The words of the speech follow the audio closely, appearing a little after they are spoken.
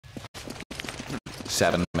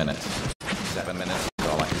7 minutes. 7 minutes is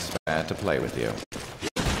all I can spare to play with you.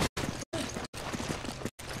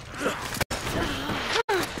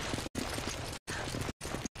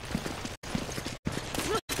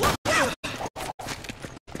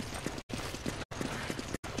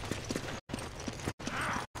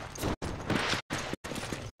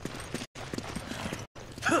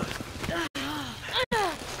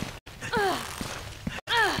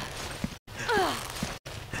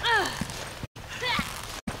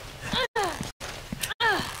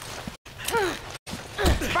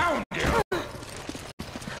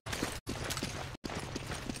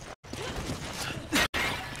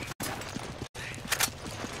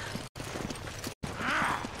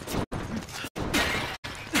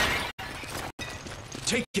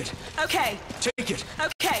 Take it! Okay. Take it!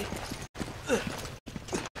 Okay.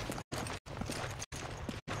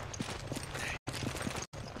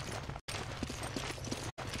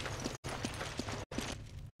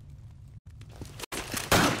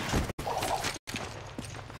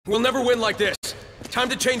 We'll never win like this. Time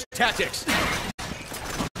to change tactics.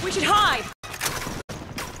 We should hide!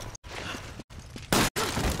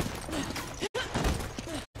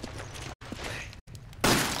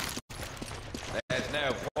 There's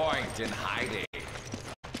no point in hiding.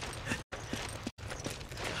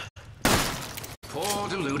 Poor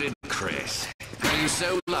deluded Chris. How you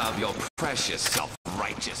so love your precious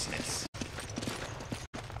self-righteousness.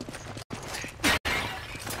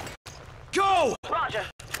 Go! Roger.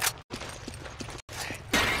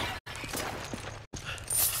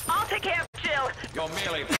 I'll take care of Jill. You're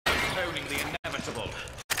merely postponing the inevitable.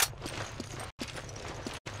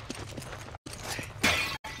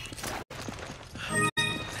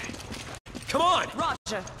 Come on!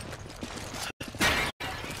 Roger.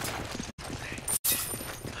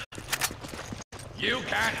 You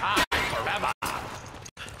can't hide forever.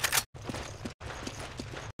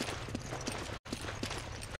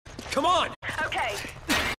 Come on! Okay.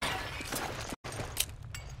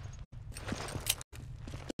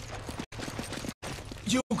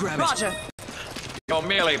 You grab it! Roger. You're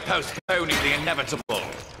merely postponing the inevitable.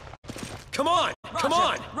 Come on! Come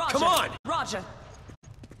on! Roger. Come on! Roger.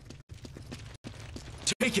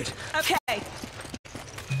 Take it! Okay.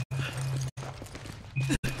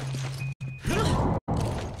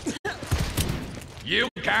 You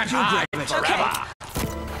can't You hide grab it. forever.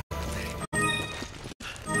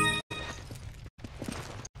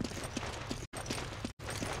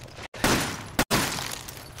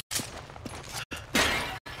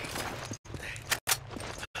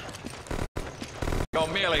 You're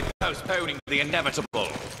merely postponing the inevitable.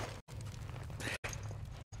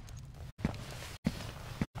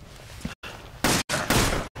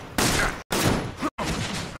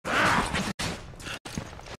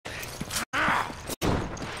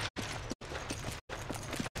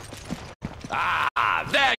 Ah,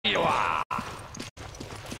 there you are!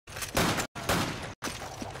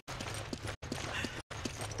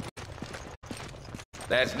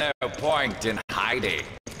 There's no point in hiding.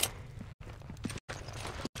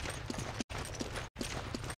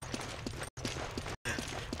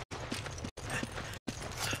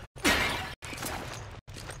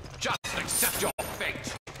 Just accept your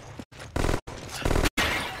fate.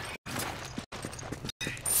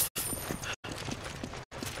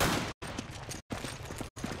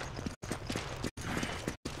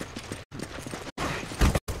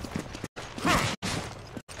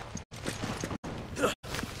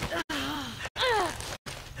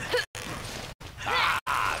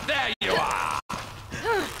 Ah, there you are!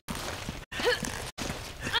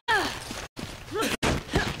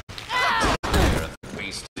 You're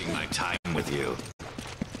wasting my time with you.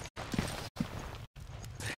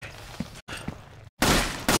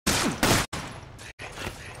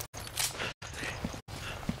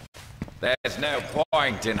 There's no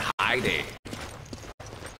point in hiding.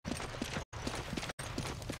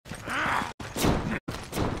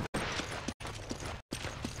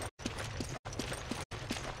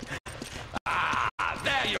 Ah,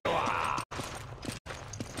 there you are!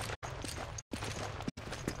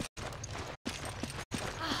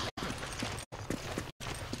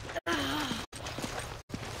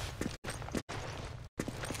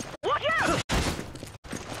 Watch out!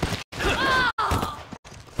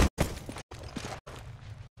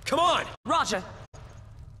 Come on! Roger.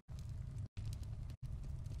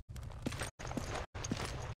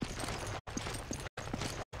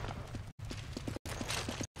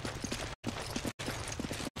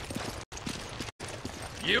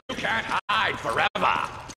 You can't hide forever!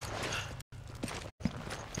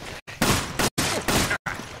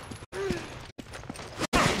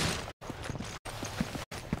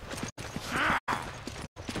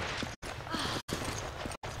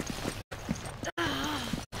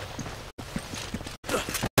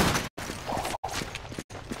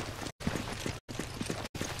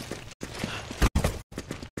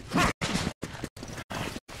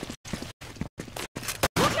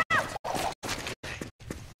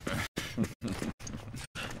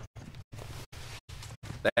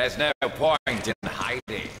 There's no point in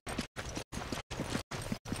hiding.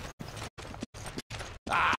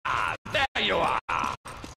 Ah, there you are!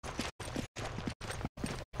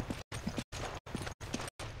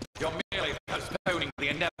 You're merely postponing the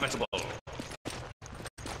inevitable.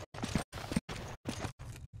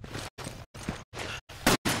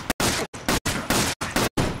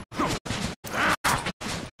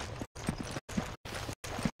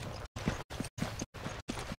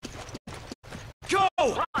 Go!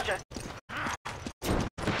 Roger.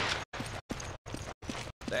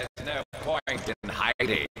 There's no point in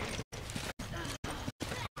hiding.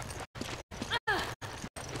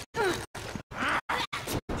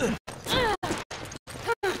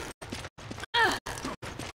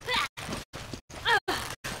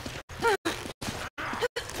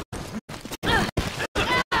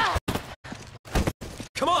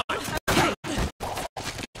 Come on!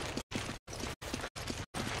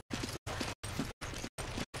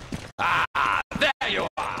 Ah, there you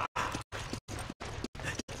are!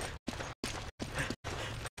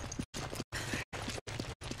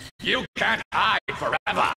 You can't hide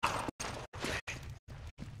forever!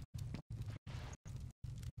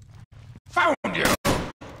 Found you!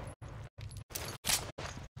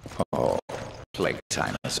 Oh,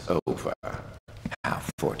 playtime is over. How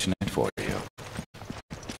fortunate for you.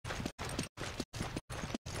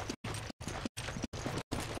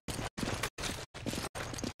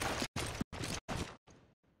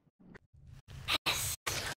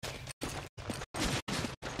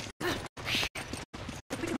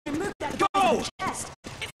 Remove that Go! chest.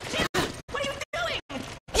 Jill, what are you doing?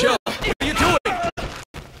 Jill, what are you doing?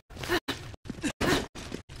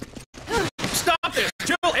 Stop this!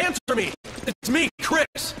 Jill, answer me! It's me,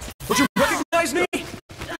 Chris! Would you recognize me?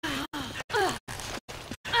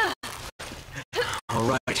 All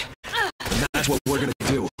right. And that's what we're gonna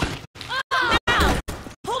do. Now!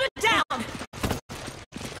 Hold it down!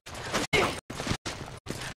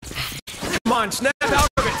 Come on, snap out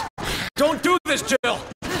of it! Don't do this, Jill!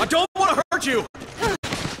 I don't want to hurt you!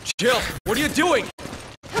 Jill, what are you doing?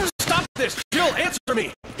 Stop this! Jill, answer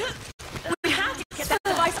me! We have to get that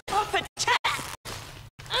device off her chest!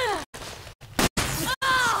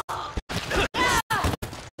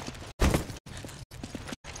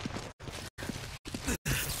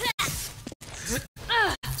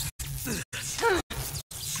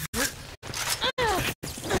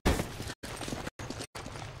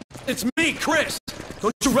 It's me, Chris!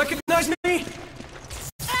 Don't you recognize me?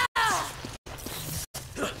 Now!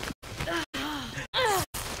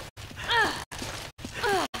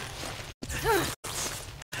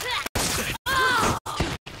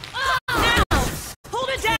 Hold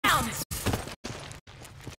it down!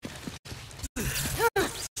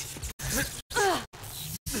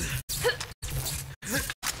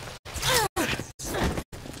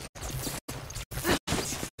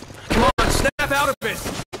 Come on, snap out of it!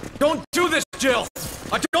 Don't do this, Jill!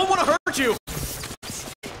 I don't want to hurt you!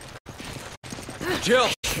 Jill,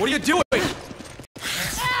 what are you doing?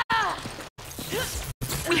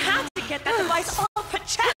 We have to get that device off her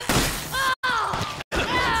chest!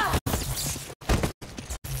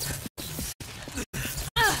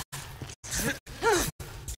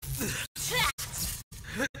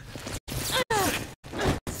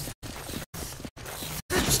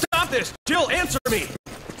 Stop this! Jill, answer me!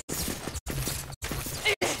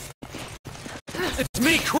 It's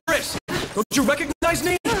me, Chris! Don't you recognize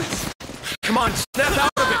me? Come on, snap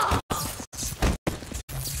out of it!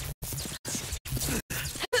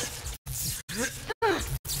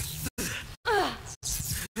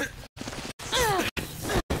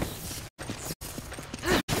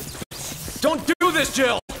 Don't do this,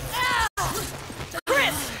 Jill!